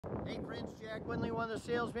Hey friends, Jack Winley, one of the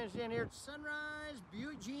salesmen standing here at Sunrise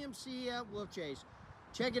Buick GMC at Wolf Chase.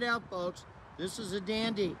 Check it out, folks. This is a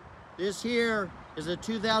dandy. This here is a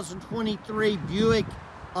 2023 Buick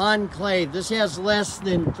Enclave. This has less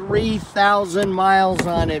than 3,000 miles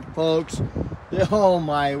on it, folks. Oh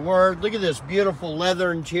my word. Look at this beautiful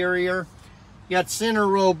leather interior. You got center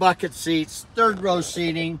row bucket seats, third row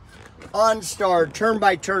seating, OnStar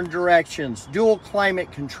turn-by-turn directions, dual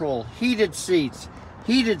climate control, heated seats,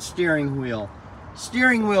 heated steering wheel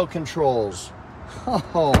controls.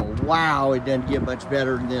 Oh, wow, it doesn't get much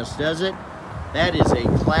better than this, does it? That is a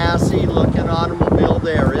classy looking automobile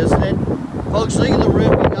there, isn't it? Folks, look at the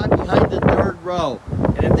room we got behind the third row.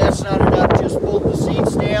 And if that's not enough, just fold the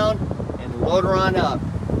seats down and load her on up.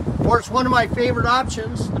 Of course, one of my favorite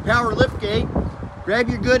options, the power lift gate. Grab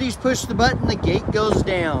your goodies, push the button, the gate goes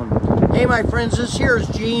down. Hey, my friends, this here is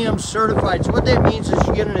GM certified. So what that means is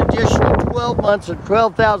you get an additional 12 months and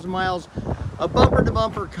 12,000 miles of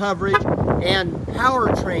bumper-to-bumper coverage and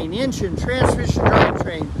powertrain, engine, transmission,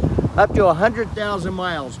 drivetrain, up to 100,000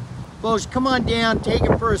 miles. Folks, come on down, take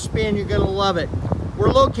it for a spin. You're going to love it.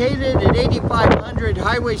 We're located at 8500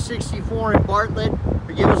 Highway 64 in Bartlett.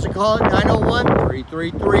 Or give us a call at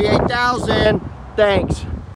 901-333-8000. Thanks.